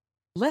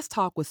Let's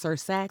Talk with Sir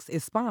Sax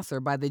is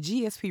sponsored by the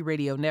GSP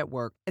Radio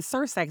Network at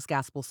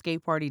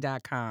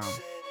SirSaxGospelSkateParty.com.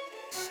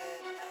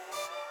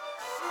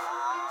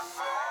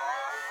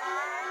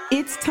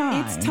 It's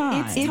time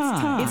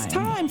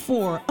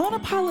for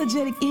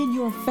unapologetic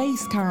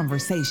in-your-face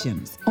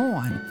conversations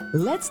on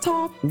Let's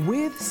Talk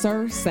with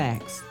Sir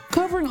Sax,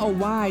 covering a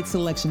wide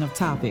selection of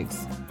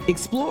topics,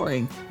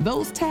 exploring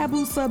those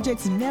taboo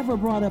subjects never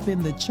brought up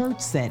in the church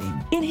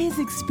setting in his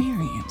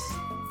experience.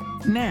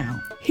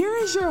 Now, here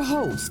is your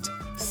host,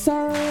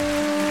 Sir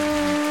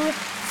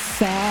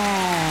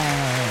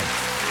Sax.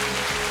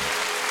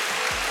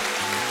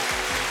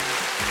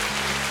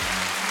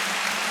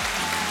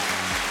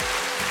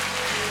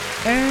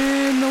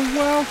 And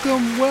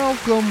welcome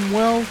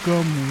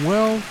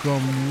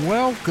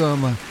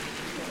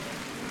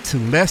to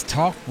Let's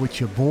Talk with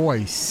your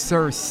boy,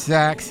 Sir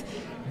Sax.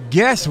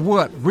 Guess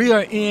what? We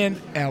are in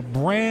a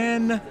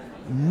brand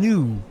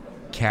new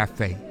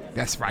cafe.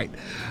 That's right.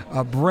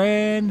 A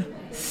brand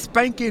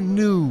spanking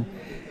new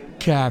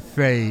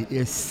cafe.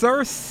 It's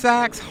Sir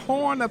Sax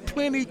Horn of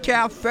Plenty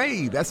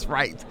Cafe. That's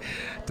right.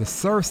 The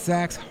Sir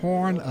Sax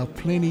Horn of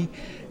Plenty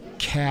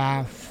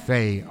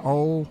Cafe.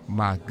 Oh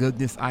my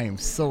goodness, I am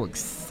so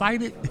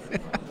excited.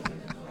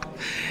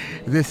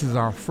 This is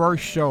our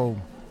first show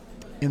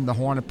in the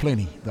Horn of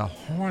Plenty. The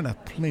Horn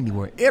of Plenty,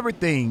 where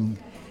everything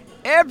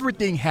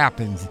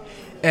happens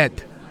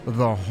at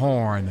the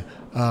Horn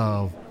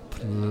of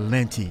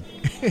Plenty.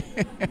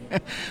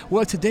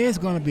 Well, today is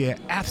going to be an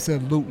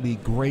absolutely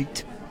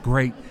great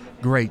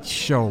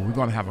show. We're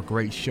going to have a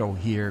great show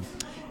here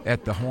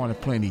at the Horn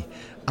of Plenty.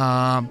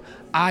 I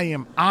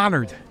am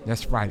honored,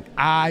 that's right,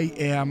 I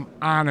am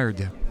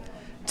honored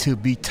to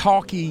be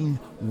talking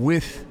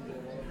with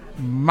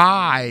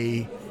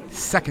my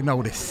second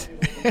oldest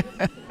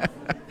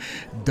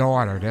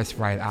daughter. That's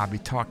right, I'll be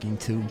talking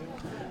to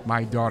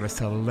my daughter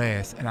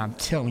Celeste, and I'm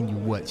telling you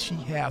what, she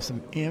has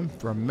some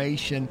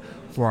information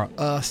for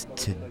us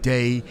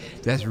today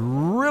that's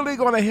really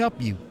going to help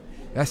you.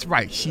 That's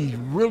right, she's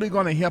really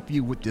going to help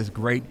you with this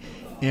great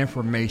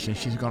information.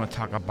 She's going to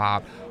talk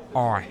about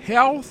our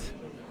health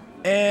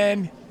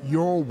and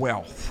your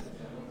wealth.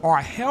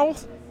 Our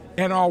health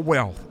and our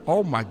wealth.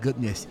 Oh my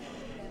goodness.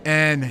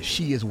 And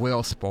she is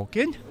well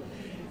spoken.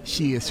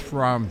 She is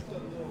from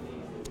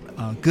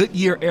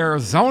Goodyear,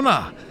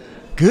 Arizona.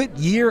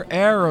 Goodyear,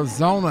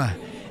 Arizona.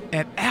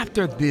 And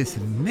after this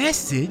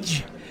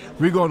message,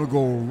 we're going to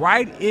go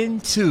right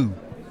into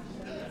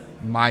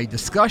my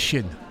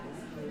discussion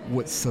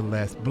with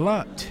Celeste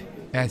Blunt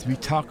as we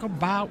talk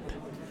about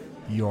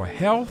your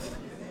health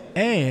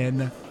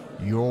and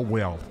your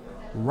wealth.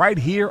 Right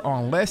here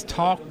on Let's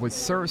Talk with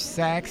Sir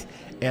Sax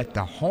at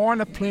the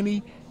Horn of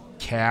Plenty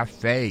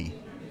Cafe.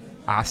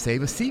 I'll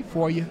save a seat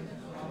for you.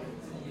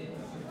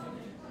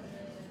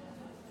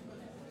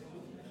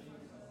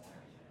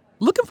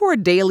 Looking for a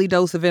daily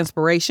dose of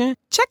inspiration?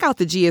 Check out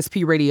the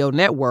GSP Radio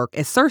Network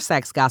at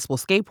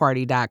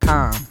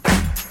SirSaxGospelSkateParty.com.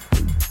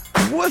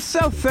 What's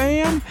up,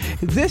 fam?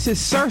 This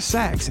is Sir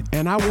Sax,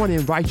 and I want to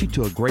invite you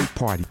to a great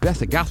party. That's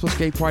the Gospel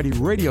Skate Party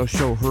radio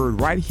show heard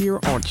right here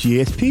on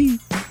GSP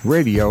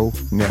Radio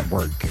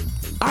Network.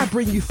 I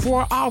bring you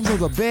 4 hours of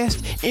the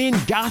best in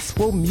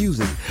gospel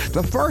music.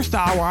 The first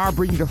hour, I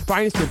bring you the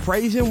finest in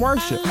praise and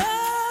worship.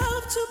 I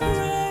love to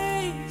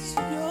praise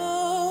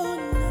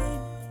your name.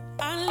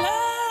 I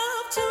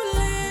love to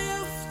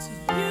lift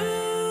you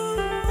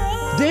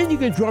up. Then you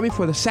can join me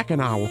for the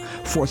second hour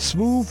for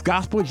smooth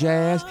gospel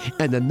jazz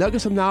and the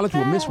nuggets of knowledge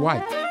with Miss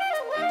White.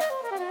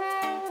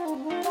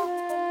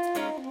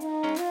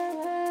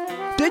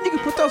 Then you can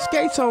put those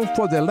skates on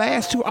for the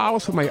last 2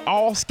 hours for my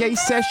all skate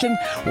session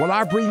while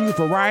I bring you a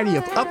variety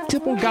of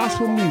up-tempo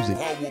gospel music.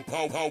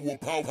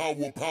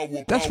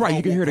 That's right,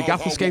 you can hear the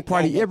Gospel Skate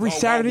Party every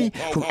Saturday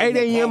from 8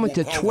 a.m.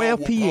 until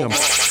 12 p.m.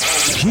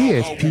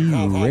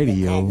 GSP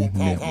Radio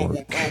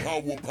Network.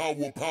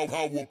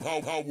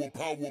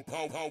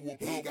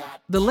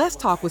 The Let's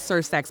Talk with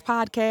Sir Sax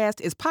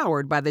podcast is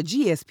powered by the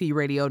GSP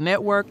Radio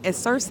Network at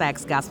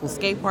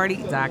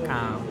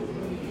SirSaxGospelSkateParty.com.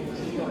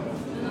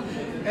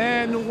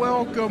 And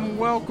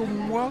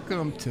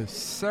welcome to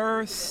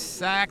Sir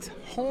Sax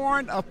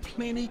Horn of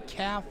Plenty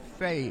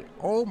Cafe.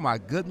 Oh my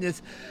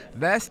goodness,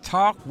 let's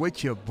talk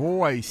with your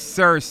boy,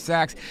 Sir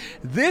Sax.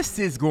 This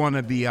is going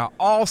to be an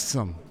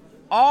awesome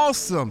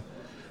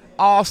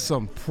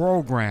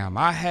program.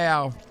 I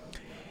have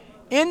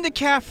in the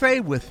cafe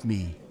with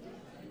me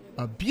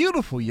a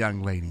beautiful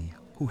young lady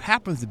who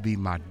happens to be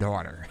my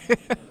daughter.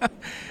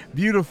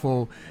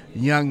 Beautiful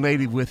young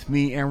lady with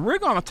me, and we're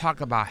going to talk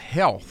about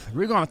health.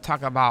 We're going to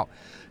talk about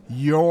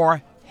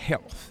your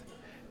health,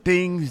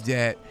 things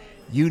that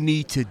you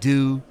need to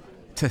do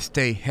to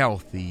stay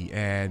healthy.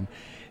 And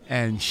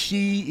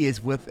she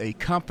is with a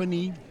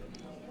company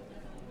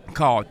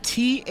called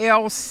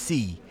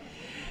TLC,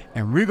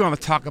 and we're going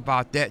to talk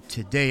about that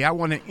today. I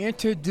want to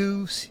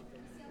introduce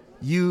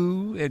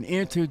you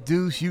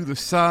to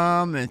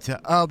some and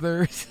to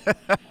others.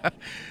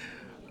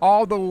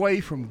 All the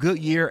way from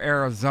Goodyear,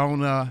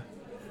 Arizona,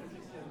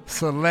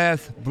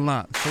 Celeste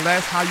Blunt.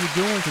 Celeste, how you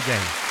doing today?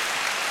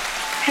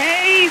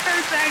 Hey,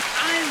 Sir Sax,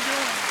 I'm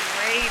doing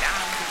great.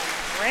 I'm doing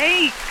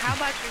great. How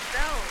about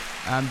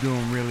yourself? I'm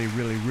doing really,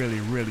 really, really,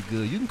 really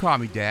good. You can call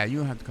me Dad. You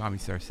don't have to call me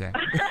Sir Sack.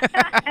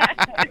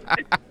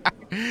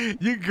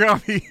 You can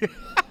call me.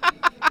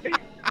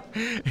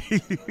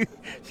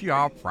 She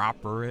all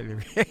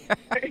proper.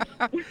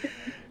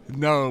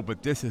 No,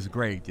 but this is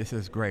great. This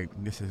is great.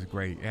 This is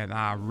great. And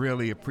I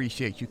really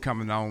appreciate you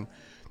coming on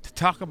to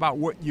talk about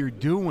what you're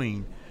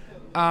doing.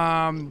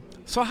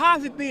 So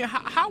how's it been?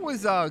 How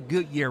is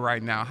Goodyear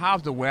right now?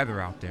 How's the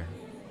weather out there?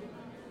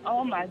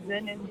 Oh my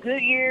goodness,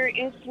 Goodyear.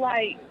 It's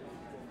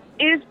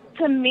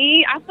to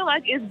me. I feel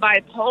like it's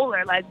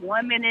bipolar. Like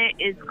one minute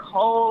it's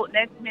cold,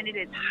 next minute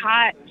it's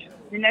hot,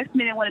 the next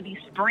minute want to be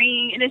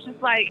spring, and it's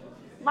just like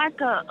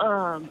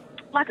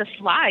a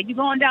slide. You're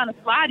going down a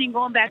slide, and you're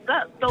going back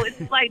up. So it's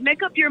like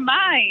make up your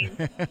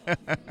mind.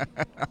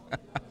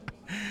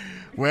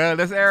 Well,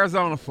 that's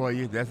Arizona for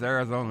you. That's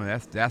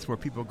Arizona. That's where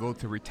people go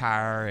to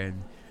retire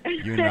and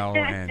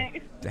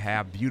and to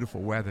have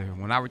beautiful weather.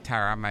 When I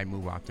retire, I might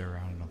move out there.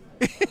 I don't know.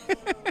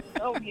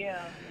 Oh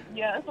yeah,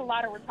 yeah. It's a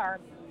lot of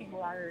retirement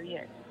people out here.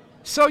 Yes.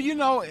 So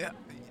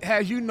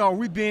as you know,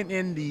 we've been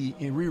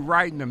we're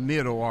right in the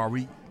middle, or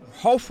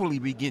hopefully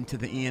we get to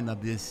the end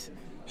of this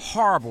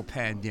horrible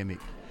pandemic,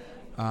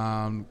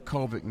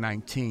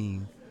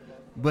 COVID-19.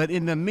 But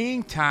in the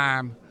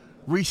meantime,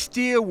 we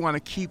still want to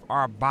keep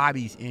our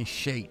bodies in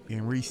shape,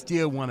 and we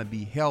still want to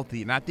be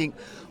healthy. And I think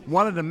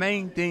one of the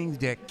main things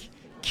that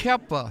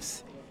kept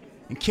us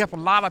and kept a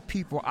lot of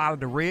people out of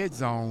the red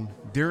zone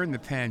during the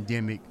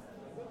pandemic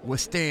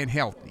was staying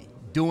healthy,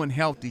 doing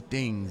healthy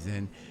things,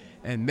 and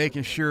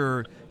making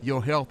sure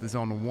your health is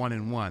on the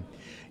 1-and-1.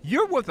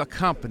 You're with a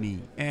company,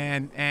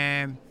 and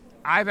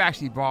I've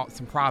actually bought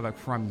some product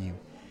from you,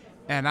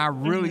 and I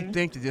really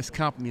think that this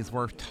company is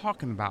worth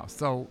talking about.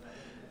 So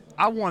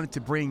I wanted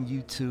to bring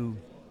you to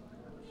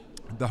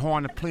the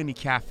Horn of Plenty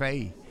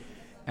Cafe,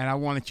 and I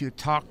wanted you to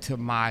talk to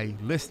my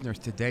listeners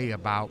today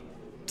about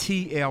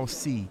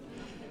TLC.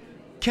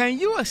 Can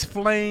you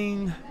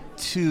explain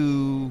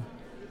to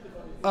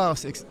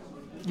us,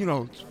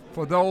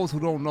 for those who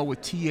don't know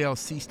what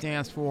TLC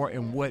stands for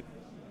and what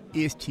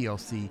is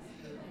TLC,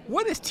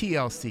 what is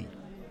TLC?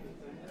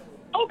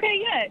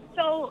 Okay, yeah.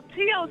 So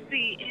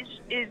TLC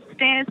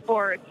stands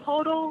for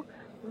Total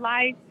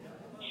Life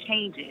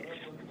Changes.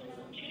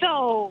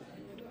 So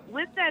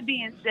with that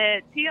being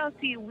said,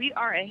 TLC, we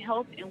are a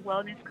health and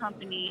wellness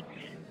company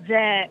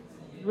that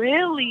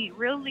really,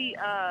 really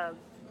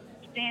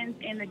stands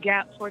in the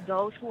gap for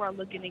those who are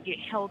looking to get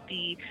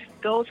healthy,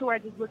 those who are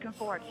just looking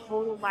for a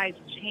total life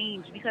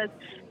change, because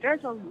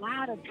there's a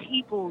lot of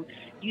people,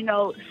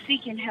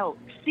 seeking health,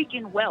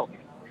 seeking wealth,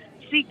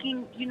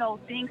 seeking,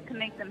 things to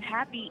make them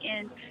happy.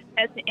 And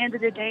at the end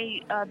of the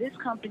day, this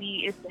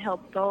company is to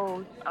help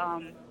those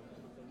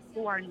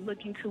who are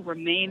looking to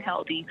remain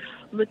healthy,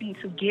 looking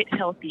to get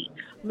healthy,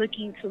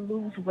 looking to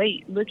lose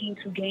weight, looking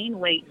to gain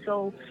weight.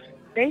 So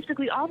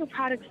basically all the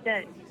products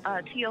that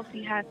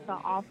TLC has to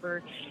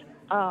offer,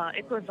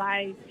 it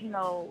provides,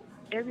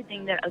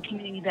 everything that a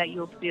community that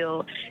you'll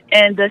feel.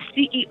 And the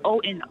CEO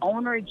and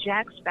owner,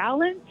 Jack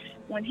Fallon,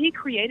 when he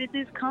created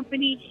this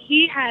company,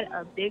 he had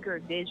a bigger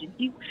vision.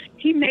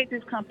 He made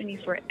this company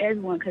for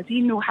everyone because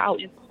he knew how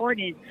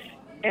important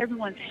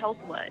everyone's health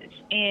was.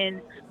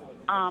 And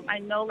I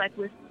know, like,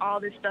 with all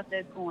this stuff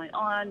that's going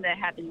on that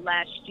happened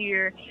last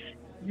year,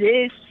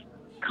 this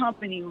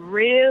company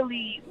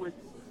really was,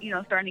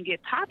 starting to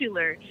get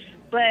popular.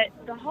 But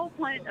the whole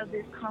point of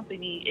this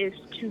company is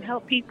to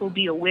help people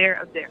be aware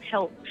of their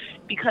health,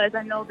 because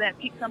I know that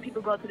some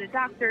people go to the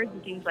doctors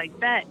and things like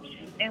that.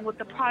 And with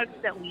the products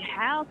that we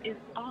have, it's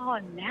all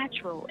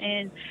natural.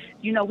 And,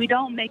 we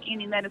don't make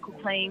any medical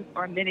claims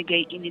or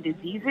mitigate any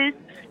diseases.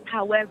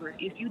 However,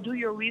 if you do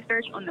your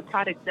research on the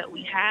products that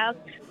we have,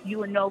 you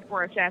will know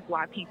for a fact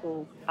why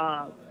people,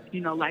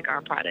 like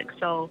our products.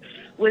 So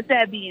with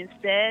that being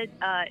said,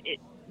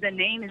 the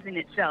name is in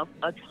itself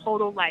a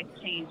total life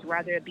change,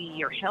 whether it be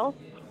your health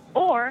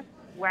or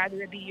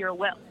whether it be your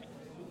wealth.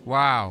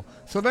 Wow.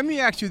 So let me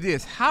ask you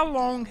this. How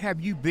long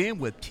have you been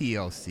with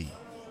TLC?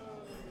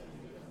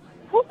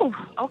 Whew,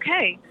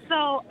 okay.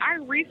 So I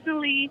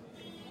recently,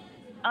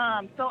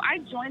 I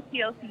joined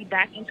TLC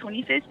back in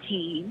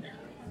 2015.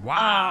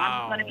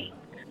 Wow.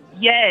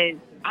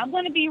 I'm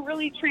going to be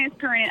really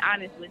transparent,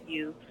 honest with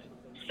you.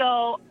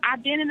 So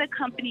I've been in the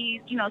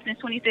company, since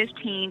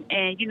 2015,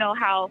 and you know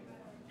how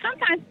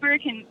sometimes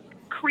spirit can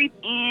creep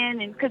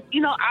in, and because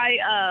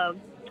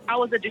I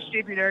was a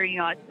distributor,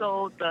 I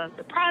sold the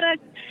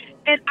product,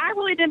 and I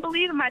really didn't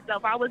believe in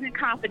myself. I wasn't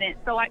confident,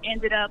 so I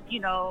ended up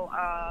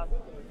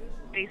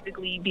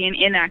basically being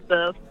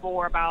inactive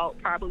for about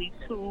probably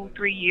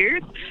 2-3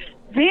 years.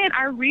 Then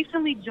I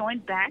recently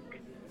joined back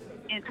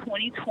in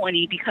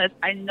 2020 because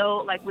I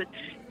know,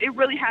 it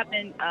really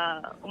happened,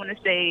 I want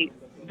to say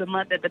the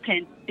month that the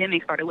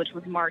pandemic started, which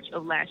was March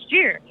of last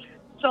year.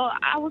 So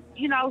I was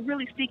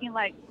really seeking,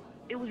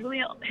 it was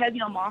really heavy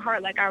on my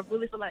heart. I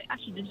really feel like I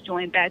should just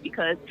join back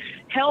because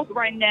health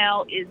right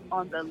now is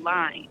on the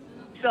line.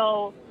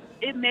 So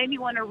it made me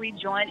want to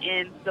rejoin,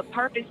 and the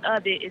purpose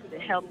of it is to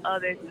help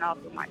others and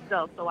also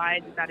myself. So I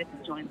decided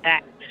to join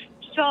that.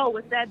 So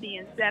with that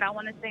being said, I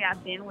want to say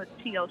I've been with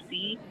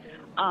TLC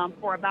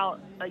for about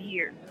a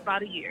year.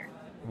 I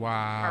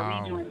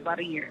Wow. rejoined about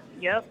a year.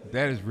 Yep.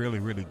 That is really,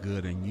 really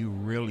good, and you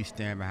really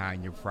stand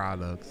behind your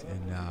products.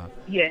 And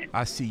Yeah.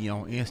 I see you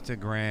on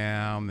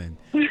Instagram and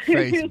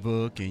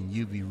Facebook, and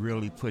you be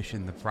really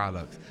pushing the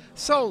products.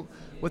 So,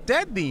 with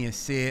that being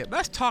said,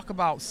 let's talk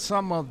about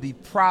some of the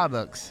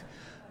products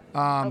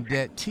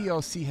that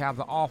TLC have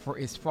to offer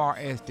as far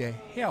as the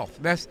health.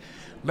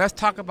 Let's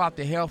talk about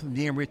the health, and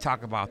then we'll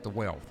talk about the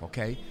wealth.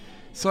 Okay.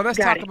 So let's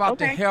Got talk it. about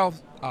the Okay.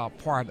 health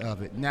part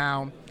of it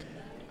now.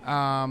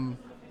 Um,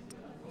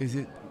 is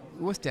it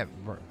what's that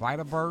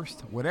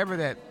VitaBurst? Whatever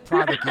that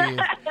product is.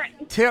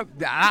 Tip,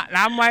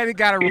 I might have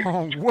got it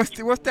wrong. What's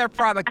that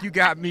product you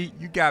got me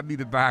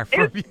to buy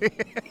from you?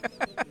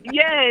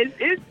 Yes,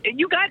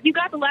 you got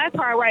the last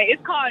part right.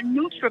 It's called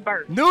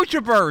NutriBurst.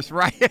 NutriBurst,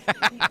 right?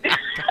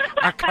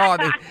 I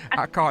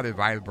called it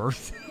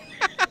VitaBurst.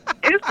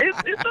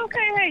 It's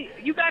okay. Hey,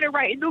 you got it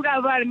right. It do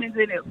got vitamins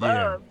in it.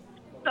 Yeah.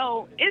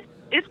 So it's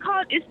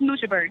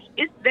NutriBurst.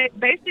 It's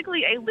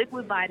basically a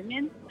liquid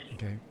vitamin,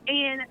 Okay.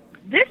 and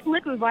this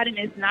liquid vitamin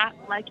is not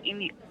like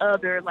any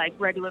other like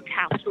regular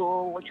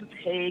capsule, what you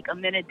take a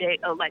minute a day,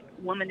 or like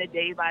woman a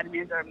day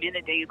vitamins or a minute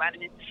a day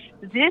vitamins.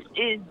 This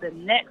is the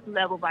next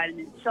level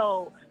vitamin.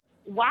 So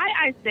why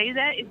I say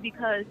that is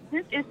because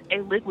since it's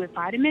a liquid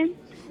vitamin,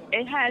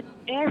 it has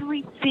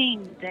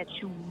everything that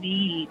you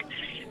need.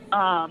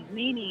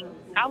 Meaning,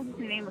 I'll just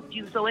name a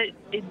few. So it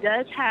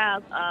does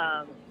have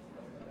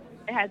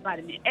it has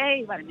vitamin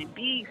A, vitamin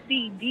B,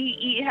 C, D,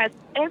 E. It has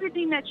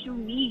everything that you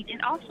need,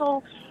 and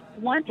also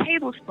 1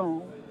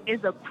 tablespoon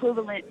is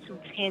equivalent to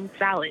 10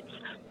 salads.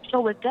 So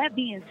with that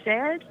being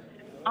said,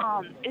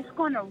 it's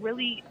going to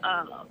really,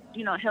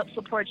 help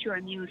support your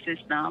immune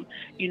system.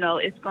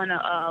 It's going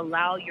to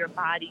allow your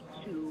body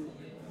to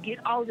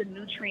get all the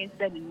nutrients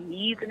that it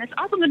needs, and it's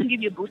also going to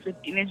give you a boost of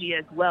energy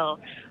as well.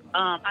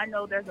 I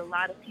know there's a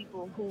lot of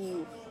people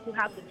who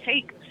have to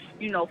take,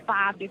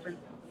 5 different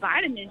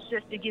vitamins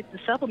just to get the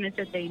supplements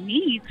that they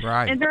need,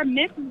 Right. and they're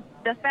missing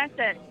the fact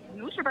that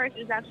NutriBurst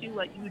is actually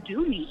what you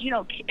do need.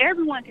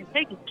 Everyone can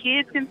take it.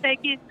 Kids can take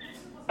it.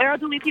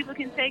 Elderly people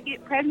can take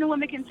it. Pregnant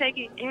women can take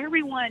it.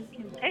 Everyone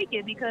can take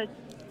it because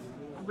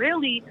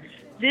really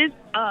this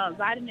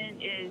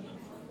vitamin is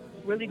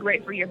really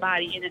great for your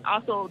body. And it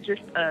also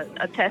just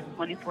a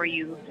testimony for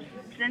you.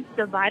 Since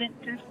the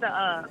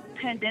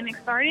pandemic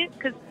started,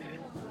 because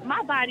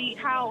my body,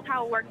 how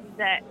it works is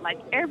that like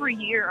every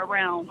year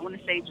around, I want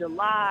to say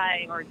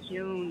July or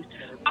June,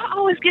 I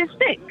always get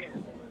sick.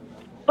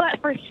 But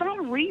for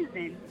some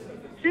reason,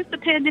 since the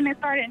pandemic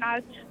started and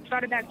I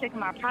started back taking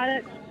my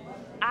products,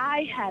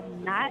 I have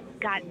not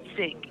gotten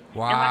sick.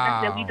 Wow. And like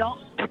I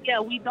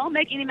said, we don't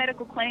make any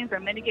medical claims or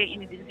mitigate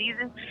any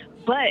diseases.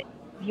 But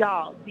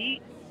y'all,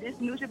 this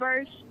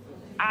NutriBurst,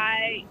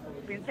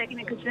 I've been taking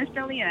it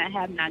consistently, and I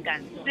have not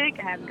gotten sick.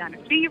 I haven't gotten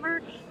a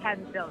fever.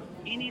 Haven't felt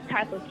any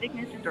type of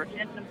sicknesses or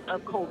symptoms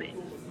of COVID.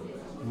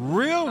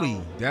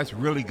 Really? That's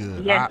really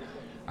good. Yes.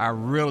 I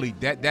really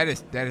that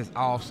is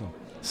awesome.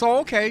 So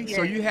okay,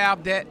 so Yes. you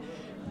have that.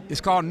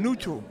 It's called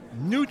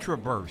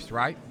NutriBurst,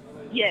 right?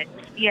 Yes.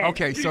 Yes.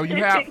 Okay, so you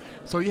have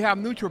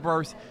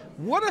NutriBurst.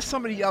 What are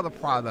some of the other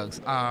products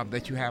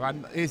that you have?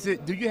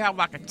 Do you have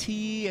like a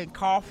tea and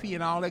coffee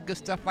and all that good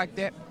stuff like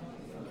that?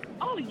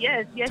 Oh,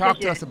 yes. Talk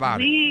to us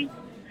about it.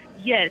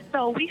 Yes,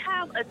 so we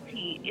have a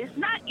tea. It's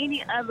not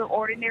any other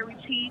ordinary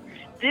tea.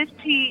 This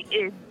tea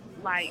is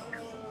like,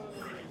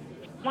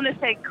 I want to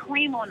say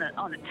cream on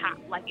the top.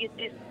 Like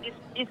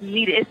it's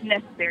needed. It's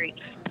necessary.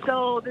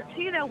 So the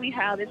tea that we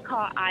have is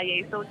called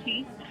IASO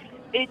tea.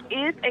 It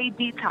is a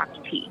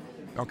detox tea.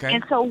 Okay.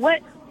 And so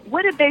what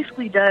it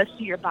basically does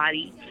to your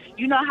body,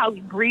 you know how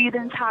we breathe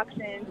in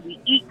toxins, we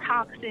eat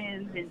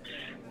toxins, and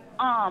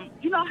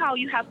you know how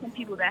you have some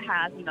people that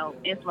have,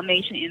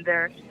 inflammation in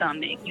their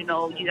stomach. You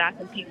got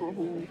some people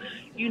who,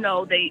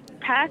 they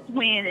pass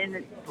wind and,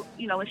 it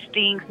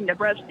stings and their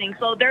breath stings.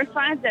 So there are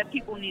signs that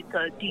people need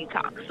to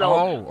detox.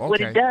 So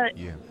what it does,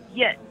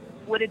 yes,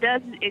 what it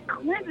does is it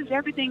cleanses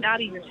everything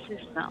out of your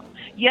system.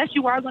 Yes,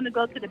 you are going to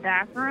go to the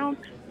bathroom.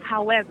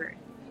 However,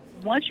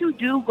 once you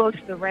do go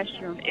to the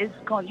restroom,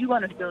 you're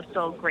going to feel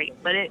so great.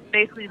 But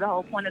basically the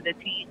whole point of the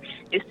tea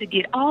is to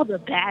get all the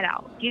bad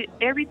out, get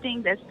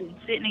everything that's been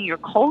sitting in your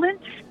colon,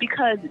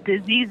 because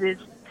diseases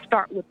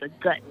start with the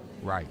gut,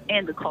 right,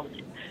 and the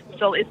colon.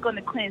 So it's going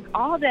to cleanse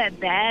all that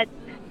bad,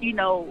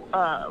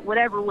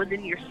 whatever was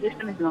in your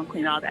system is going to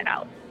clean all that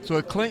out. So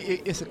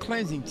it's a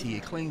cleansing tea.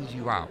 It cleans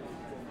you out.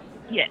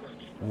 Yes.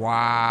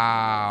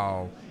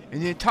 Wow.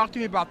 And then talk to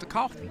me about the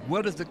coffee.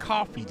 What does the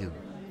coffee do?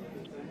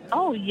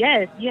 Oh,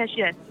 yes.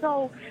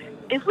 So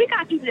if we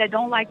got people that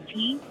don't like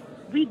tea,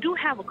 we do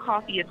have a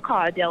coffee. It's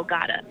called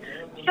Delgada.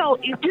 So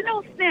if you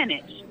know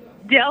Spanish,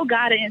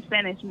 Delgada in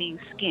Spanish means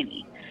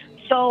skinny.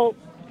 So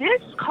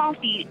this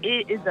coffee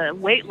is a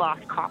weight loss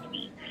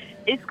coffee.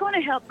 it's going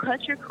to help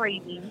cut your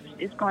cravings.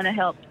 It's going to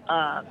help,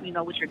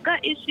 with your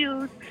gut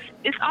issues.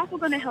 It's also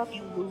going to help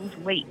you lose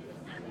weight.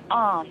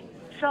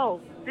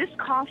 So this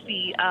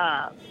coffee,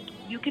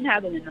 you can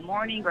have it in the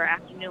morning or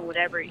afternoon,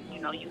 whatever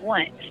you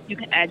want. You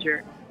can add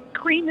your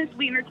cream and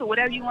sweetener to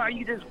whatever you want, or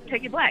you just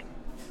take it black.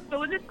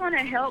 So it's just going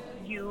to help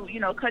you,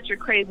 cut your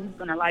cravings. It's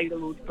going to allow you to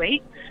lose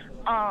weight.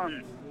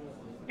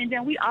 And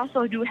then we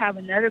also do have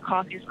another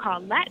coffee. It's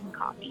called Latin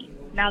coffee.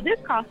 Now, this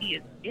coffee,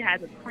 it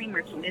has a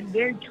creamer to it. It's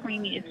very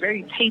creamy. It's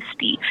very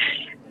tasty.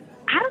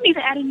 I don't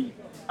even add any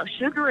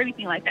sugar or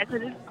anything like that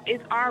because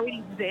it's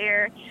already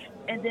there.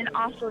 And then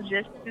also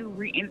just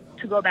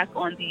to go back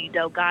on the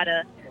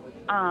Delgada,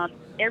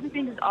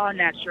 everything is all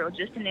natural.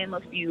 Just to name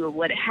a few of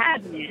what it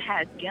has in it. It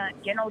has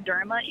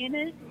Ganoderma in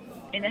it,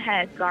 and it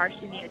has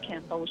Garcinia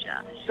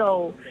cambogia.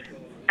 So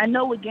I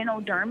know with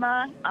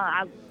Ganoderma,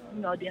 I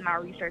did my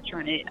research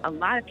on it. A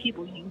lot of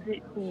people use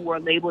it who are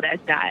labeled as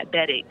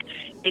diabetic.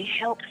 It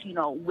helps,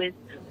 with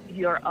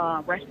your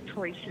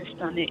respiratory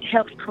system. It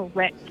helps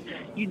correct,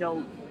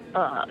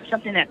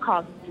 something that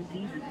causes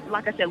diseases.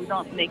 Like I said, we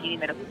don't make any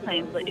medical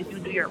claims, but if you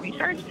do your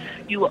research,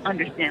 you will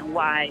understand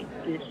why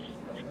this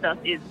stuff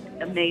is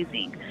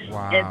amazing.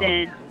 Wow.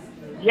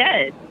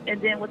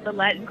 And then with the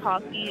Latin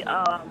coffee,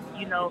 I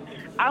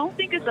don't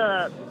think it's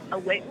a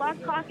weight loss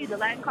coffee, the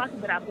Latin coffee,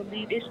 but I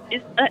believe it's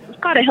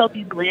got a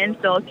healthy blend.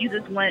 So if you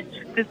just want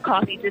this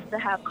coffee just to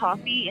have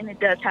coffee, and it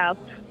does have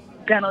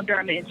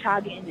Ganoderma and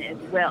chaga in it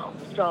as well.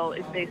 So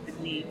it's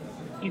basically,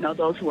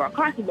 those who are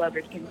coffee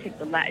lovers can take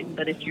the Latin,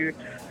 but if you're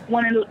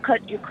wanting to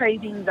cut your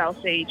cravings,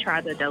 I'll say try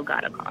the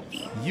Delgado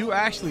coffee. You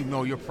actually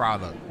know your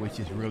product, which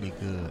is really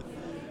good.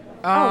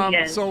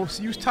 Yes. So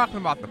you was talking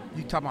about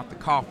the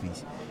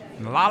coffees.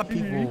 And a lot of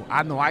people,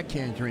 I know I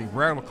can't drink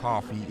regular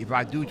coffee. If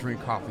I do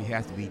drink coffee, it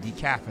has to be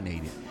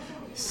decaffeinated.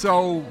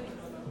 So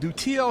do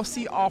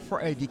TLC offer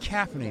a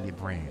decaffeinated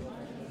brand?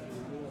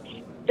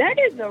 That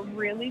is a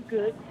really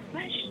good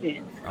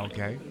question.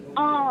 Okay.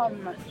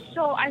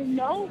 So I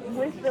know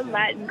with the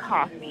Latin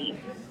coffee,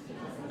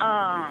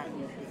 I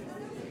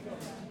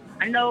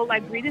know,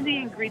 reading the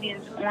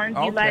ingredients on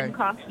the Latin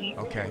coffee,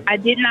 I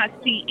did not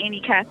see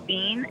any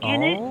caffeine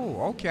in it.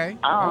 Oh, okay.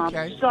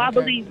 So I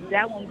believe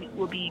that one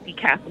will be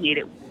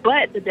decaffeinated.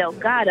 But the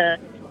Delgada,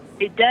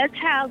 it does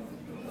have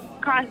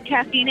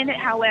caffeine in it.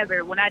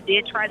 However, when I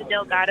did try the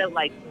Delgada,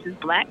 just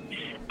black,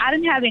 I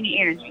didn't have any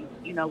energy,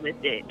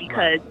 with it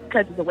because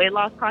it's a weight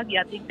loss coffee.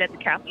 I think that the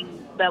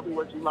caffeine level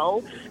was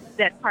low.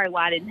 That's probably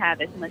why I didn't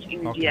have as much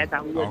energy as I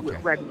would with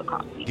regular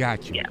coffee.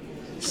 Gotcha. Yeah.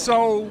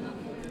 So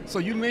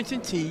you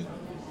mentioned tea,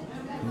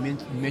 you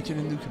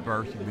mentioned the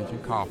NutriBurst, you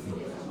mentioned coffee.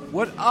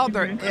 What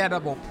other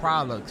edible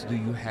products do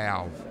you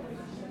have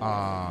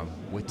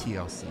with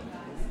TLC?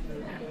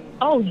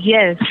 Oh,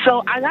 yes.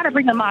 So I got to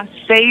bring up my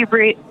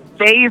favorite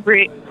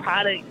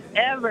product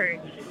ever.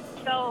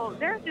 So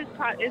there's this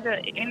product, it's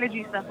an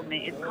energy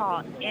supplement. It's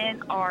called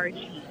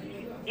NRG.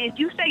 If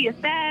you say you're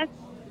fast,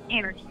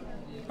 energy.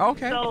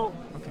 Okay. So,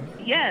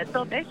 yeah,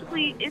 so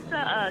basically it's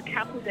a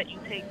capsule that you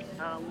take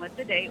once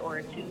a day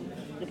or two,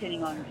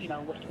 depending on,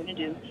 what you're going to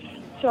do.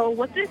 So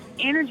what this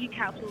energy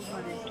capsule is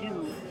going to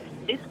do,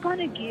 it's going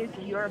to give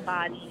your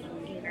body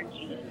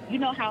energy. You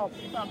know how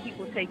some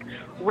people take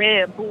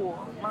Red Bull,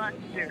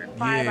 Monster,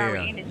 5 Hour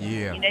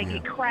Energy, and they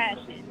get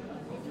crashes.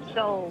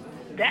 So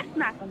that's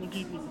not going to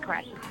give you any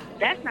crashes.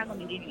 That's not going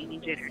to give you any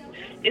jitters.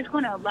 It's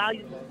going to allow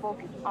you to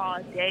focus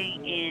all day.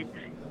 And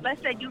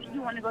let's say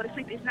you want to go to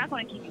sleep. It's not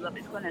going to keep you up.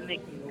 It's going to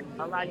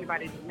allow your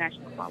body to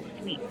naturally fall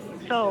asleep.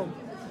 So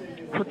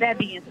with that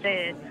being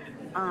said,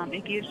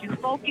 it gives you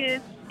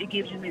focus. It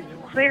gives you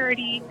mental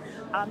clarity.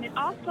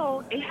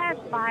 It has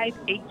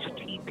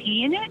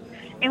 5-HTP in it.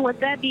 And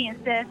with that being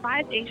said,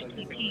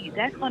 5-HTP,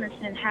 that's going to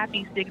send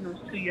happy signals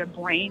to your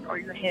brain or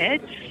your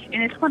head.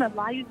 And it's going to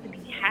allow you to be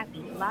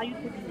happy, allow you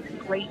to be in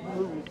a great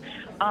mood.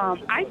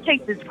 I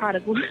take this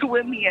product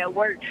with me at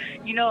work.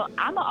 I'm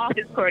an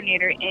office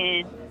coordinator,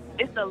 and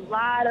it's a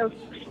lot of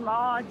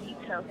small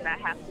details that I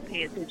have to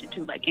pay attention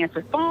to, like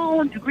answer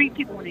phones, to greet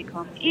people when they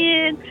come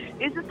in.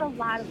 It's just a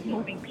lot of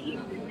moving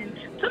pieces. And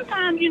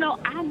sometimes,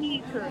 I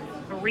need to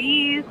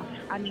breathe.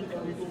 I need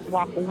to just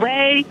walk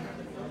away.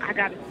 I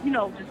got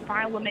to, just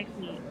find what makes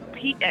me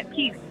at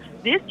peace.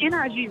 This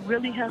NRG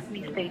really helps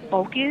me stay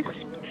focused.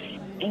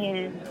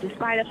 And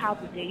despite of how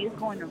the day is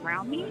going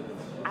around me,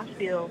 I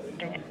feel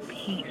at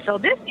peace. So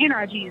this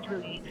NRG is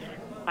really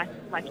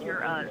like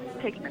you're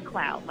taking a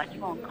cloud, like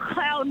you're on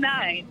cloud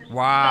 9.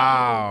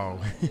 Wow.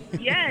 So,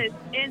 yes,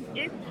 and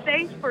it's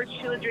safe for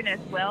children as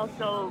well.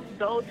 So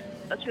those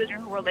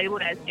children who are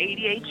labeled as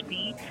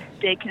ADHD,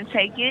 they can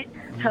take it,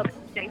 help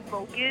stay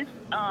focused.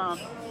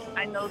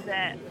 I know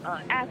that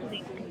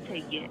athletes can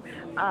take it.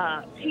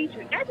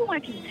 Teachers,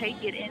 everyone can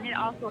take it, and it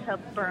also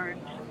helps burn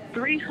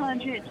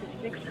 300 to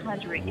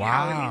 600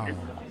 calories.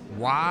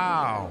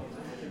 Wow.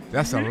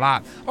 That's a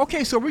lot.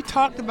 Okay, so we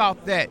talked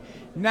about that.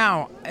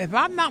 Now, if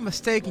I'm not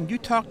mistaken, you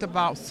talked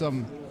about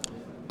some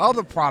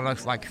other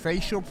products like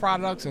facial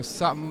products or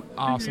something,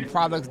 some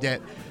products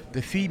that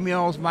the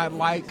females might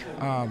like,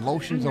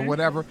 lotions or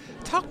whatever.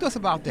 Talk to us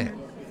about that.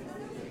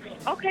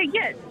 Okay,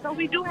 yes. So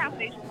we do have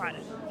facial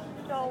products.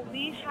 So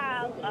we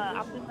have,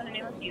 I'm just going to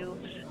name a few.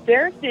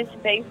 There's this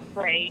face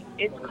spray.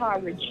 It's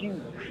called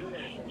Rejuve.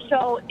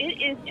 So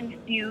it is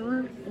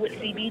infused with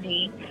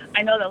CBD.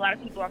 I know that a lot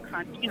of people are,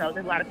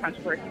 there's a lot of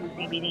controversy with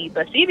CBD,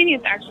 but CBD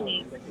is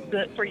actually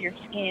good for your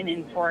skin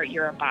and for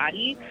your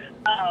body.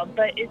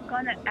 But it's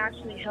going to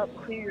actually help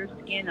clear your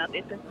skin up.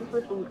 It's a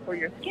superfood for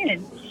your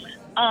skin.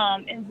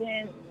 And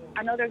then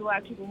I know there's a lot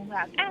of people who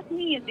have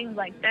acne and things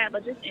like that,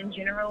 but just in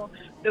general,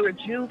 the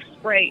Rejuve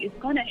spray is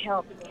going to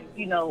help,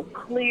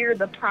 clear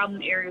the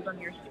problem areas on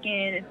your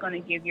skin. It's going to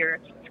give your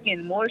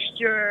skin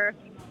moisture,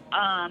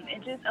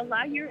 and just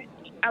allow you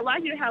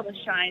to have a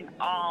shine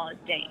all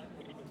day.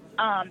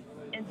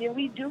 And then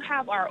we do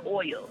have our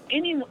oil.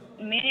 Any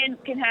men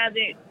can have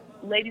it,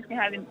 ladies can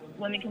have it,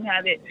 women can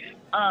have it.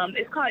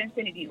 It's called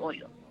Infinity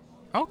Oil.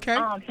 Okay.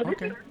 So this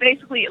Okay. is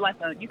basically like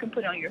you can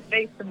put it on your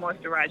face to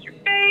moisturize your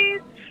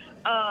face.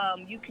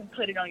 You can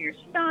put it on your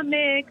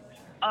stomach.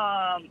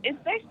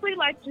 It's basically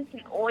like just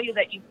an oil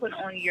that you put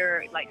on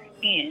your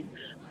skin.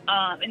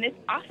 And it's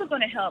also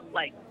going to help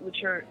with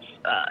your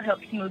help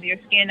smooth your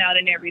skin out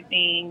and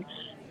everything.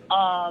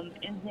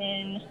 And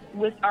then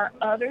with our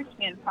other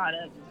skin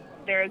products,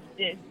 there's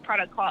this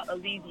product called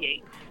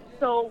Alleviate.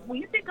 So when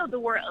you think of the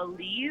word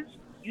Aleve,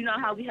 you know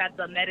how we have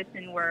the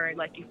medicine where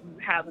if you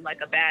having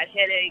a bad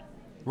headache,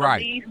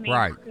 Right. Aleve means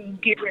Right. to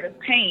get rid of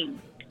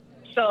pain.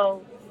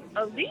 So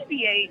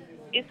Alleviate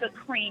is a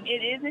cream.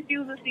 It is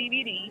infused with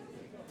CBD.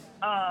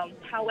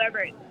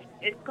 However,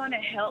 it's going to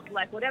help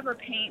whatever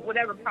pain,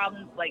 whatever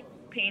problems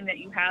pain that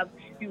you have.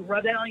 You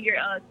rub that on your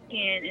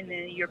skin, and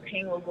then your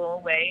pain will go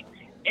away.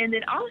 And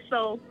then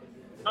also,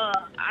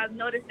 I've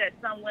noticed that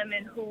some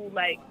women who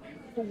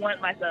want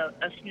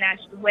a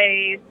snatched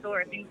waist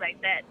or things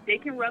like that, they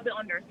can rub it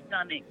on their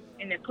stomach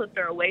and then put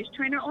their waist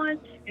trainer on,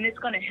 and it's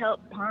going to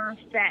help burn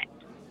fat.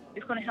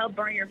 It's going to help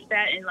burn your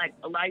fat and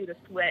allow you to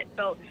sweat.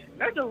 So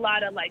there's a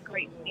lot of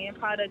great skin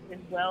products as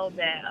well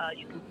that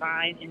you can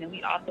find, and then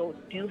we also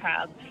do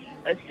have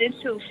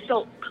essential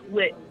soap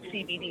with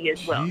CBD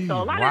as well. Gee,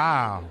 So a lot of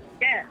wow.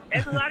 yeah,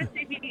 there's a lot of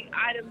CBD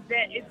items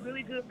that is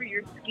really good for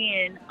your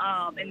skin,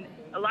 and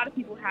a lot of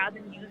people have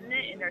been using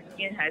it, and their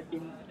skin has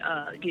been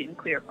getting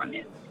clear from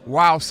it.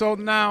 Wow. So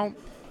now,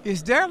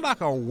 is there a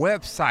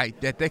website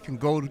that they can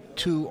go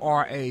to,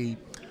 or a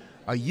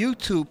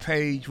YouTube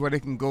page where they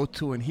can go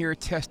to and hear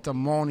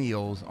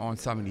testimonials on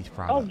some of these Oh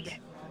products? yeah,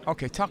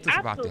 Okay, talk to us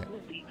about that.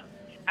 absolutely,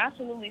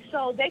 absolutely.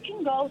 So they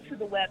can go to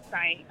the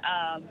website,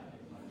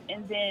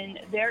 and then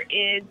there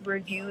is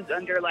reviews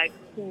under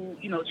who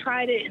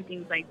tried it and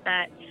things like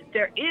that.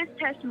 There is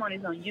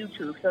testimonies on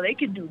YouTube, so they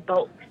can do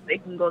both. They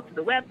can go to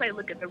the website,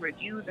 look at the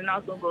reviews, and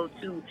also go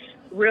to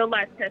real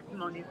life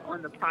testimonies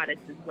on the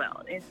products as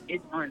well.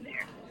 It's on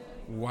there.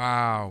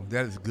 Wow,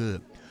 that is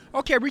good.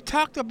 Okay, we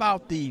talked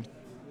about the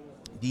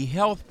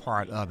health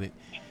part of it,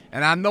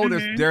 and I know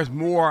there's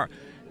more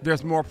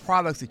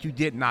products that you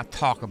did not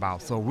talk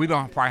about, so we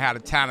don't probably have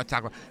the time to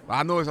talk about. But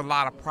I know there's a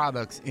lot of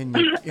products in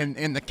your,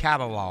 in the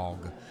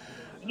catalog.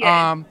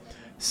 Yes.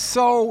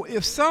 So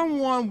if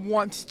someone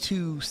wants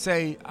to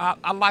say,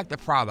 I like the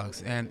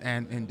products,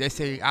 and they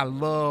say, I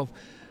love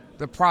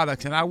the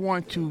products, and I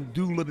want to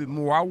do a little bit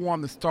more, I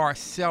want to start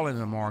selling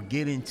them or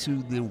get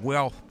into the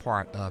wealth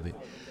part of it.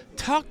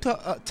 Talk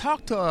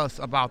to us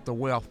about the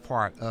wealth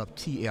part of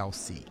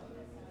TLC.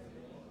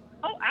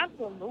 Oh,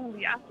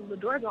 absolutely, absolutely.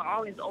 The doors are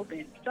always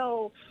open.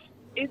 So,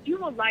 if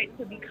you would like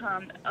to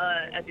become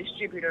a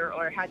distributor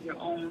or have your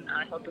own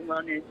health and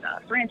wellness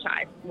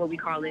franchise, what we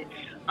call it,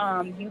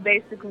 you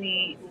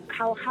basically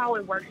how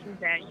it works is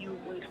that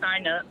when you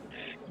sign up,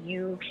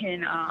 you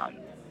can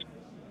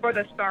for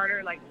the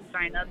starter, to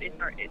sign up, it's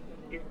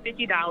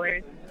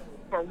 $50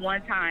 for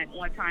one time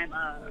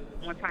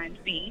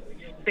fee.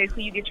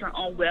 Basically, you get your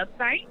own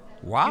website.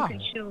 You Wow.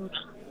 can choose.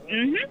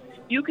 hmm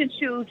You can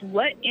choose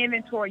what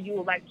inventory you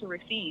would like to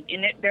receive,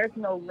 and there's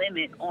no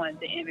limit on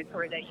the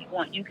inventory that you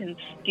want. You can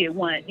get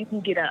one. You can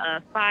get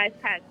a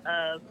 5-pack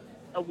of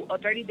a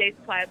 30-day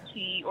supply of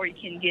tea, or you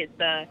can get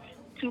the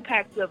 2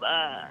 packs of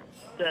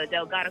the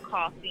Delgado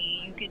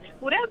coffee. You can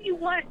whatever you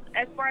want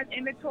as far as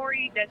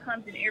inventory that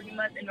comes in every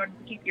month in order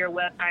to keep your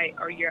website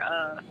or your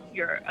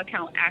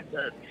account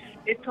active.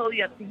 It's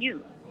totally up to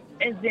you.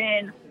 And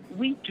then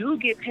we do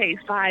get paid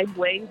 5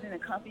 ways in the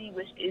company,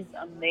 which is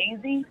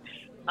amazing,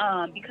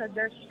 because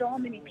there's so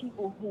many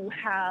people who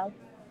have,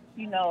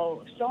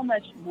 so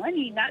much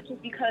money, not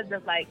just because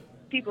of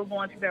people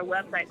going to their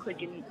website,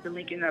 clicking the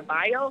link in their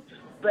bio,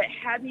 but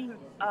having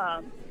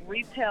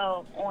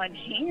retail on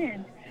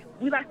hand.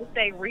 We like to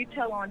say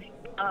retail on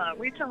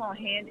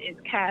hand is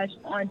cash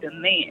on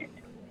demand.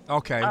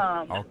 Okay.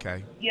 Um,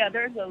 Okay. yeah,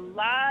 there's a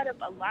lot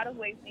of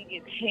ways we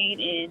get paid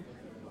in.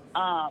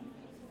 Um,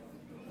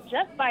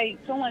 just by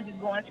someone just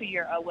going to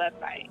your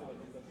website.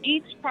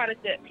 Each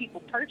product that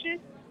people purchase,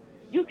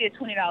 you get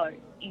 $20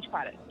 each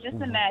product. Just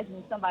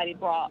imagine somebody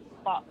bought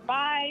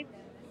 5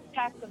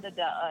 packs of the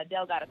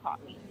Delgado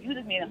coffee. You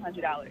just made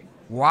 $100.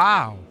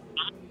 Wow.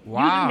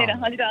 You just made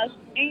Wow. $100,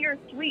 and you're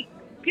sweet.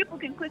 people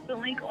can click the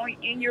link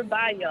in your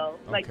bio.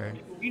 Like, Okay.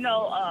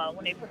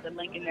 when they put the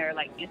link in there,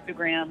 like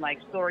Instagram,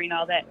 like story and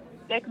all that,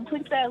 they can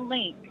click that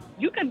link.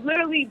 You can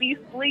literally be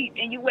asleep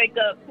and you wake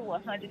up to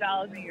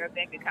 $100 in your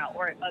bank account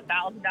or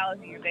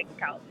 $1,000 in your bank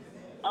account.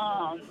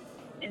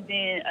 And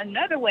then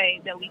another way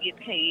that we get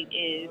paid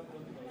is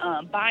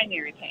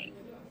binary pay.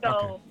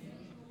 So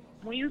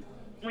when you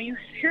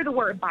hear the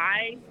word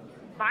buy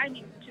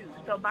means two.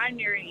 So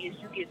binary is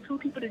you get two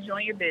people to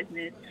join your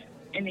business,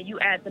 and then you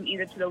add them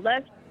either to the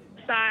left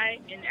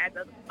side and add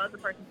the other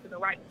person to the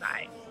right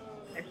side.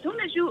 As soon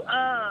as you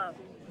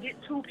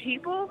get two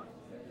people,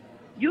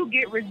 you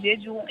get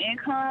residual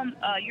income.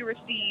 You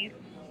receive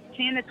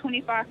 10 to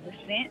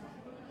 25%.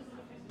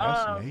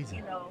 That's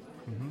amazing.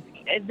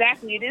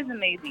 Exactly, it is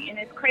amazing, and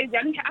it's crazy.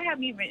 I mean, I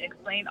haven't even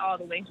explained all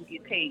the ways you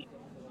get paid.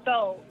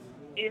 So,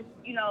 if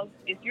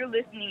you're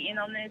listening in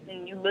on this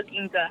and you're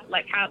looking to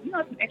have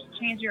some extra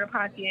change in your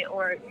pocket,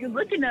 or you're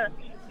looking to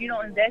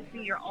invest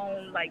in your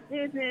own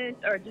business,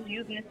 or just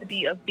using this to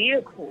be a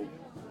vehicle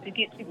to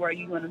get to where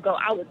you want to go,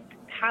 I would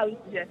highly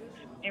suggest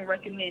and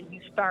recommend you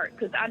start,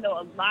 because I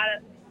know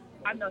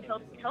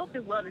health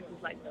and wellness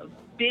is the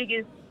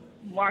biggest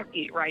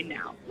market right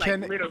now,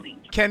 literally.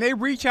 Can they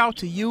reach out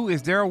to you?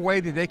 Is there a way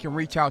that they can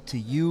reach out to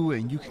you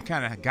and you can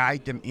kind of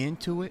guide them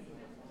into it?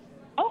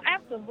 Oh,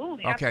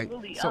 absolutely. Okay.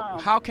 Absolutely. So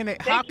how can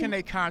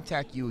they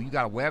contact you? You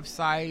got a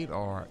website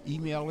or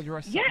email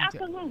address? Yeah,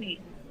 absolutely.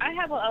 I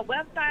have a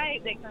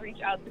website. They can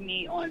reach out to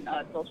me on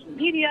social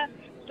media.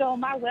 So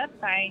my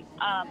website,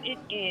 it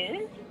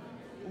is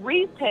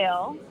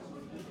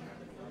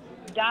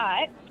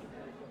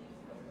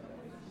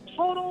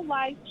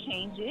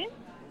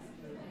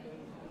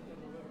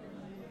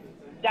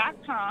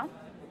retail.totallifechanges.com/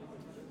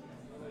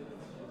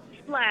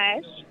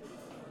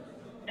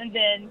 and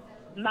then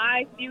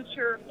my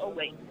future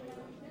awaits.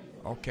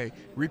 Okay.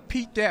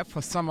 Repeat that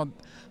for some of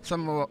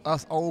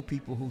us old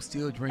people who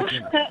still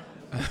drinking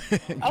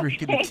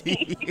drinking the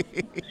tea.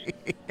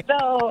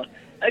 So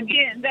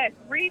again, that's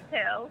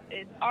retail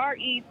is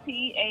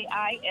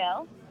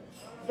RETAIL,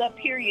 the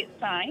period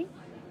sign.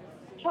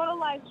 Total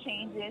Life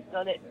Changes,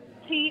 so that's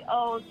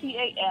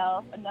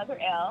TOTAL, another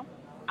L,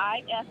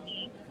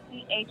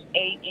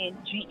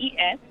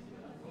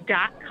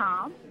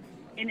 IFECHANGES.com,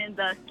 and then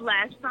the /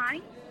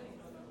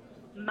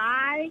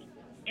 my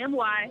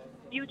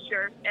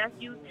future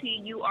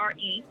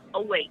FUTURE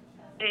await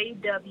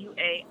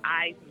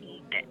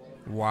AWAITS.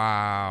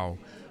 Wow.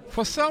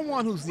 For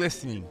someone who's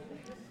listening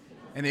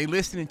and they're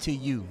listening to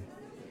you,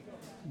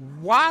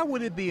 why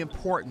would it be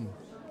important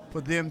for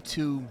them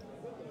to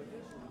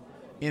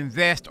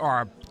invest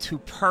or to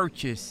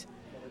purchase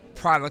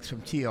products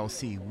from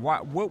TLC?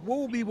 What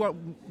will be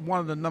one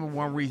of the number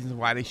one reasons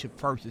why they should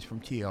purchase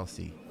from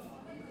TLC?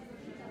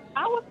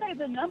 I would say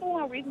the number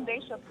one reason they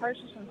should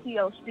purchase from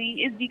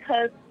TLC is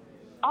because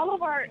all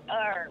of our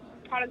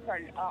products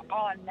are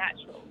all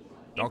natural.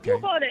 If you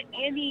go to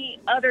any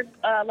other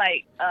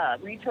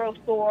retail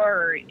store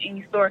or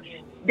any store,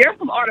 there's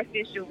some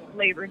artificial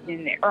flavors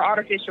in there or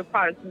artificial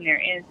products in there.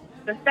 And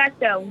the fact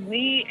that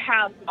we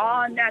have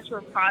all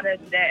natural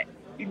products that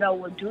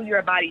will do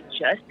your body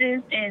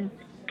justice, and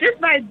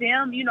just by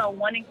them,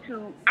 wanting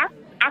to, I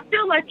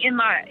feel like in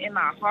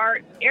my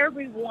heart,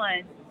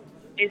 everyone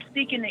is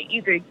seeking to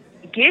either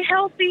get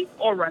healthy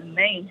or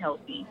remain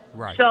healthy.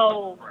 Right.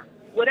 So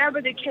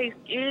whatever the case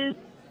is,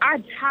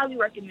 I highly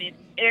recommend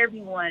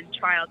everyone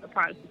try out the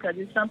products because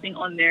there's something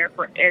on there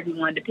for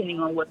everyone depending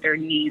on what their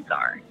needs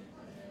are.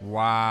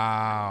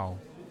 Wow.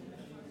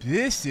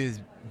 This is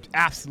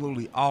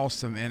absolutely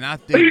awesome. And I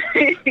think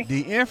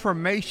the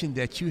information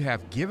that you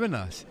have given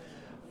us,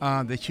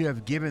 at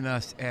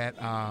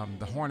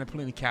the Horn and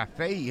Plenty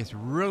Cafe is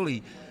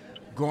really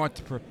going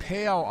to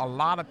propel a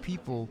lot of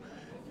people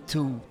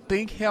to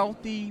think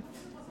healthy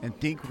and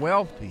think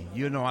wealthy,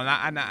 and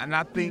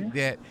I think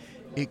that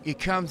it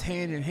comes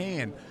hand in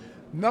hand.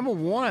 Number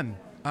one,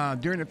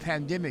 during the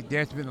pandemic,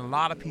 there's been a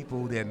lot of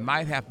people that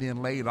might have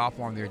been laid off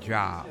on their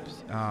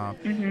jobs.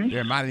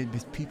 There might have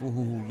been people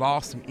who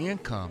lost some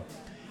income.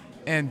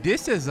 And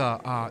this is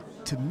to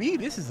me,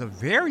 this is a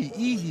very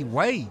easy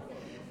way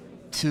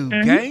to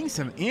gain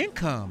some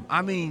income.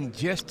 I mean,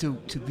 just to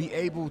be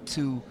able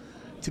to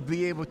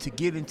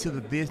get into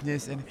the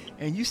business. And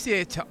you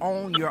said to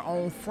own your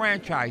own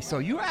franchise. So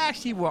you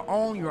actually will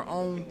own your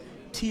own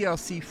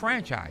TLC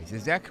franchise.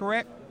 Is that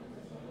correct?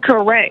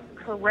 Correct.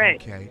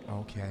 Okay.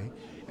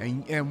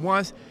 And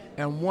once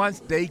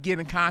they get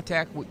in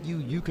contact with you,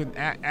 you can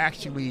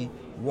actually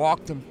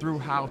walk them through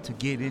how to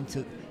get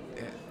into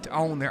to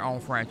own their own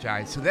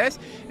franchise. So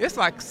it's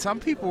like some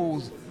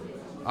people's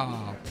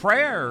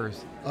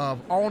prayers of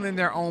owning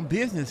their own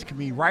business can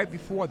be right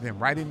before them,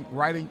 right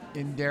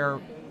in their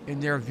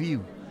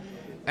view.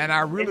 And I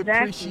really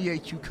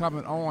appreciate you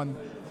coming on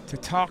to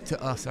talk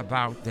to us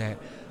about that.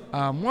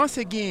 Once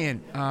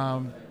again,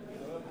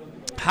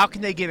 how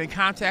can they get in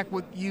contact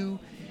with you?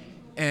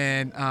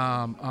 And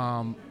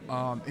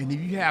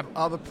if you have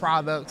other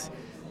products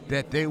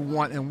that they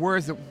want, and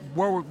where's the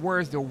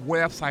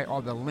website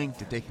or the link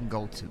that they can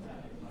go to?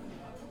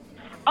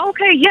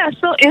 Okay, yeah.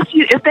 So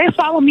if they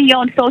follow me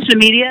on social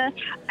media,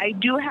 I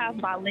do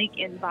have my link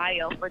in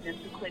bio for them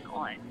to click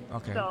on.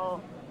 Okay. So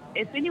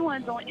if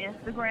anyone's on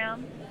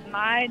Instagram,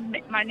 my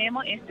name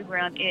on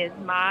Instagram is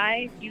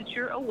my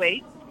future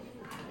awaits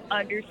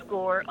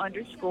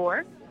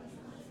 __,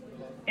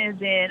 and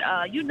then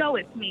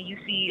it's me. You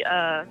see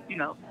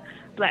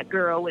black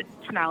girl with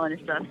smiling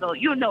and stuff, so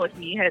it's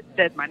me. It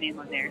says my name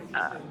on there.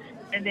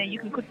 And then you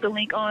can click the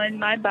link on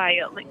my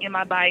bio, and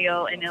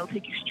it'll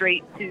take you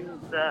straight to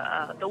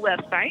the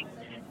website.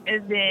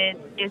 And then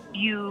if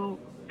you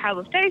have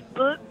a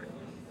Facebook,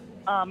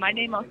 my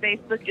name on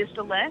Facebook is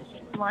Celeste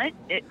Blunt.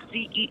 It's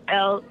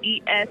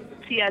CELEST as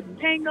in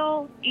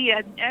Tango, E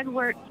as in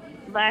Edward,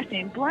 last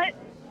name Blunt,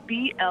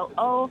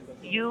 BLOUNT.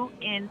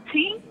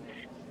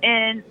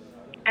 And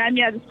add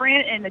me as a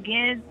friend. And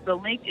again, the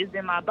link is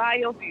in my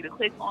bio for you to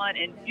click on.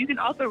 And you can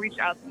also reach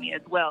out to me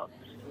as well.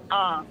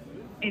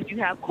 If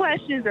you have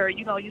questions or,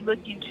 you're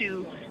looking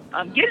to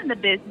get in the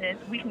business,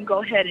 we can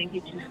go ahead and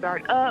get you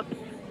started up.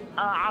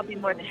 I'll be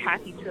more than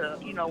happy to,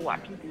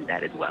 walk you through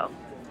that as well.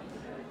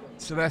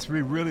 Celeste,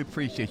 we really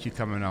appreciate you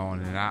coming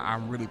on, and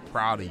I'm really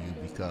proud of you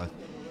because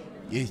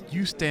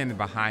you standing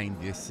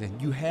behind this,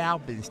 and you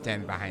have been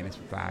standing behind this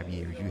for 5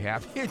 years. You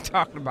have been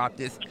talking about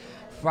this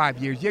for 5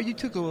 years. Yeah, you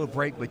took a little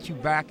break, but you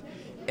back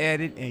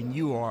at it, and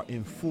you are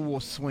in full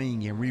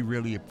swing, and we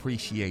really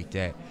appreciate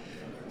that.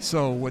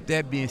 So with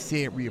that being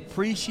said, we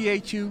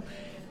appreciate you,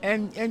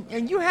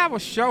 and you have a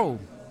show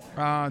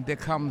that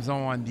comes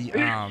on the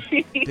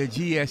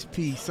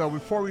GSP. So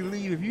before we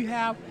leave,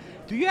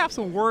 do you have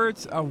some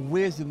words of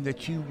wisdom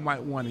that you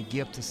might want to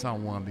give to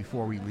someone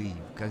before we leave?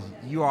 Because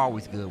you're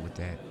always good with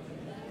that.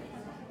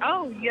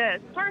 Oh,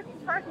 yes. First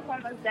and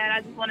foremost, that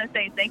I just want to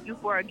say thank you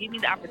for giving me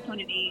the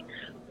opportunity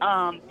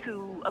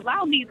to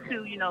allow me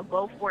to,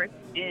 go forth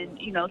and,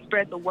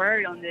 spread the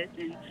word on this.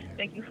 And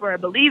thank you for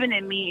believing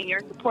in me and your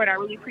support. I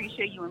really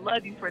appreciate you and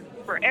love you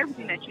for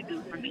everything that you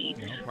do for me.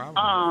 No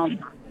problem.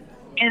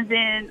 And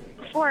then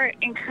for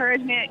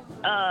encouragement,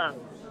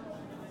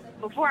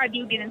 before I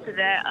do get into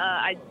that,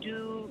 I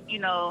do,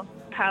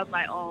 have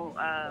my own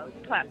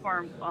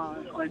platform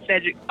on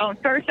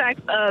Sir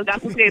Sax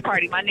Gospel Skate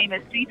Party. My name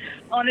is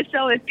on the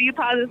show is C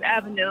Positive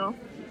Avenue.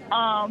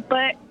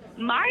 But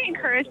my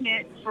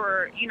encouragement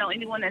for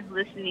anyone that's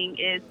listening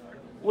is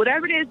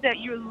whatever it is that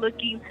you're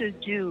looking to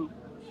do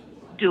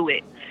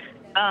it.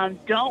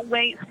 Don't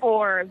wait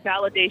for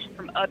validation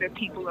from other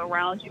people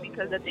around you,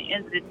 because at the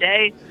end of the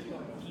day,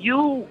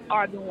 you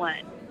are the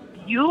one.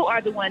 You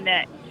are the one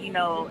that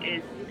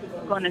is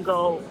going to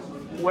go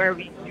wherever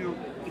you're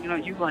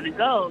going to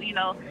go.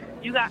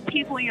 You got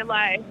people in your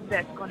life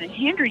that's going to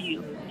hinder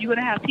you. You're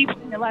going to have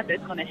people in your life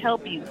that's going to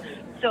help you.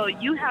 So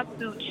you have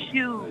to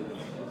choose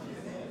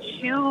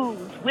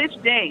which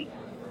day,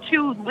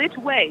 choose which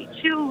way,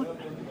 choose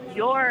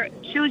your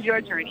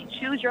journey,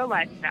 choose your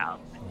lifestyle.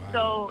 Wow.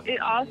 So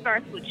it all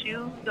starts with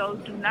you. So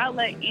do not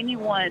let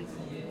anyone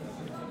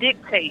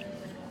dictate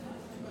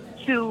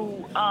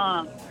to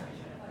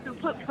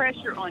put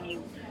pressure on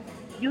you.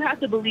 You have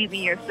to believe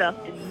in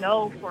yourself and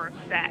know for a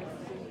fact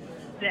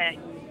that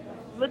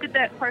look at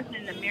that person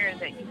in the mirror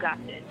that you got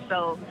this.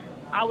 So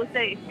I would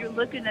say if you're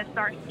looking to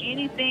start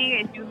anything,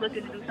 if you're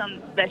looking to do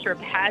something that you're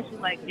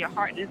passionate, like your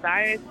heart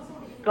desires,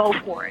 go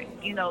for it.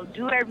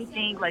 Do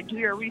everything, like do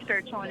your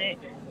research on it.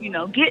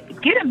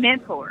 Get a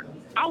mentor.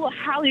 I will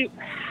highly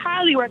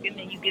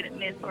recommend you get a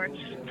mentor,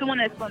 someone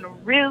that's going to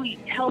really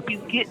help you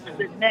get to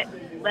the next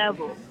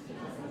level.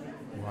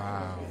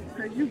 Wow.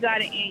 Because you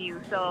got it in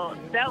you. So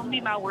that would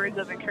be my words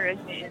of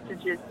encouragement, is to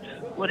just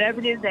whatever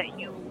it is that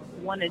you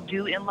want to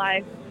do in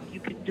life, you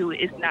can do it.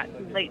 It's not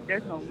too late.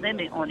 There's no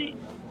limit on it.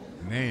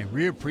 Man,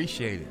 we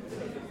appreciate it.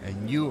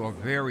 And you are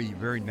very,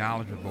 very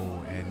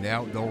knowledgeable, and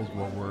those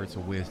were words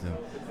of wisdom.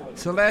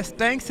 Celeste,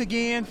 thanks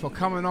again for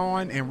coming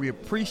on, and we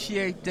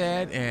appreciate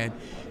that, and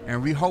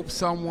we hope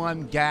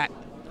someone got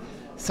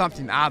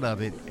something out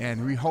of it,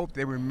 and we hope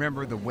they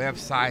remember the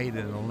website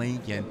and the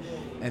link, and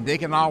they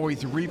can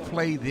always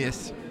replay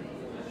this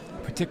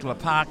particular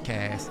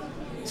podcast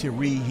to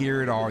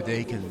rehear it, or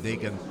they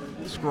can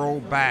scroll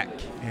back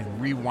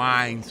and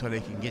rewind so they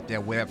can get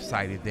their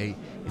website if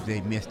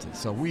they missed it.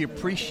 So we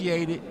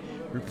appreciate it.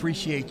 We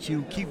appreciate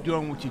you. Keep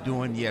doing what you're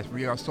doing. Yes,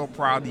 we are so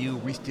proud of you.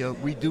 We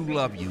do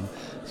love you.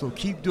 So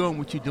keep doing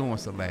what you're doing,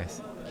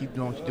 Celeste. Keep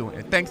doing what you're doing.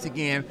 And thanks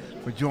again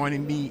for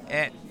joining me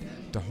at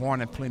the Horn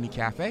and Plenty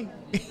Cafe.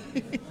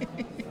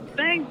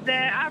 Thanks,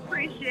 Dad. I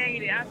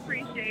appreciate it. I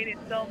appreciate it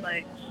so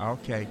much.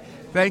 Okay.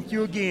 Thank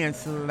you again,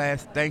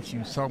 Celeste. Thank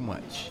you so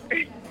much.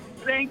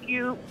 Thank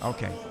you.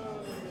 Okay.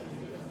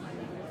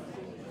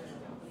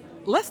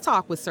 Let's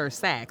Talk with Sir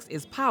Sax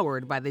is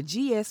powered by the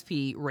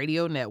GSP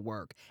Radio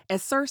Network at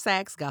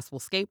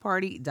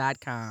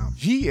SirSaxGospelSkateParty.com.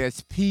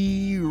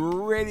 GSP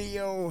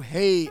Radio.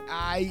 Hey,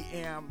 I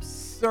am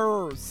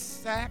Sir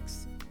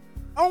Sax,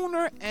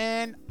 owner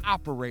and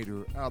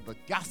operator of the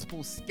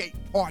Gospel Skate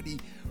Party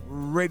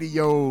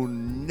Radio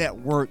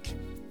Network.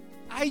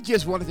 I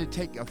just wanted to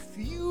take a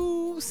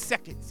few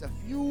seconds, a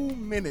few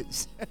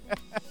minutes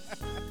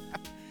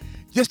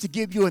just to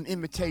give you an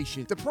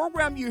invitation. The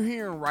program you're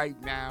hearing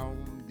right now,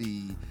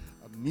 the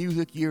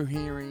music you're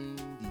hearing,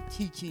 the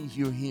teachings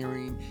you're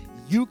hearing,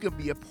 you can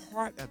be a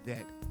part of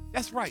that.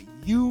 That's right,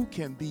 you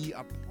can be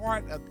a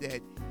part of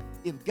that.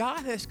 If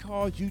God has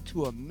called you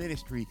to a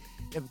ministry,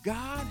 if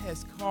God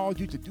has called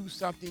you to do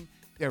something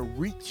that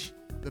reach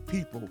the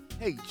people,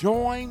 hey,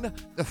 join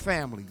the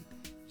family.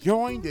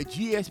 Join the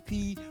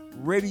GSP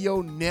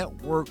Radio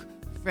Network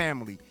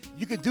family.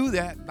 You can do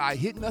that by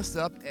hitting us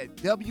up at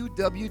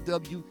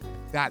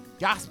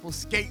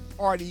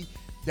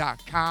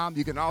www.gospelskateparty.com.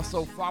 You can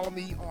also follow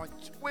me on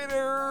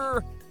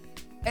Twitter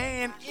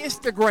and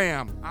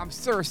Instagram. I'm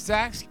Sir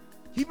Sax.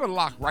 Keep it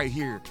locked right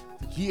here,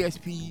 the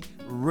GSP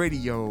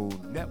Radio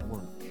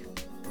Network.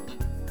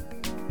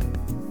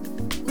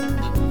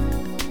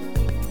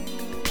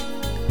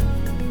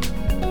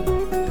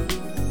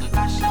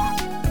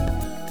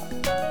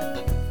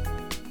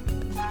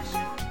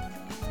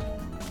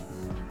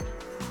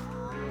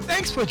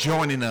 Thanks for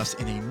joining us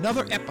in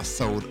another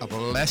episode of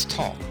Let's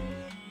Talk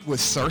with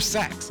Sir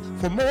Sax.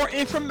 For more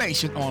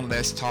information on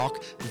Let's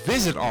Talk,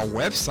 visit our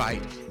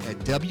website at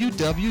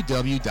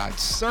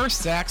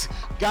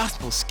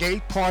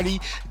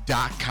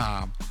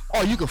www.sirsaxgospelskateparty.com,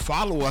 or you can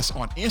follow us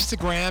on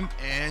Instagram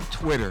and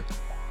Twitter.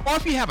 Or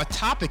if you have a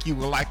topic you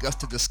would like us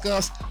to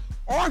discuss,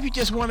 or if you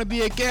just want to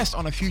be a guest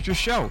on a future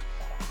show,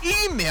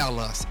 email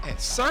us at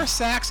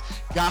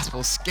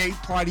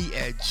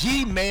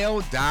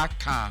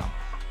sirsaxgospelskateparty@gmail.com.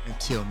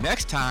 Until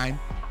next time,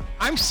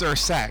 I'm Sir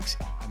Sax,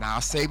 and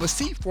I'll save a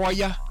seat for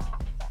ya.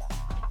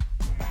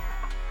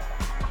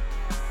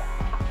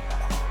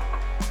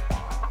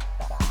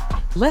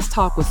 Let's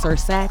Talk with Sir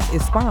Sax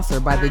is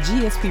sponsored by the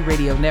GSP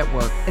Radio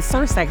Network at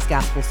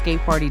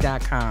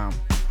sirsaxgospelskateparty.com.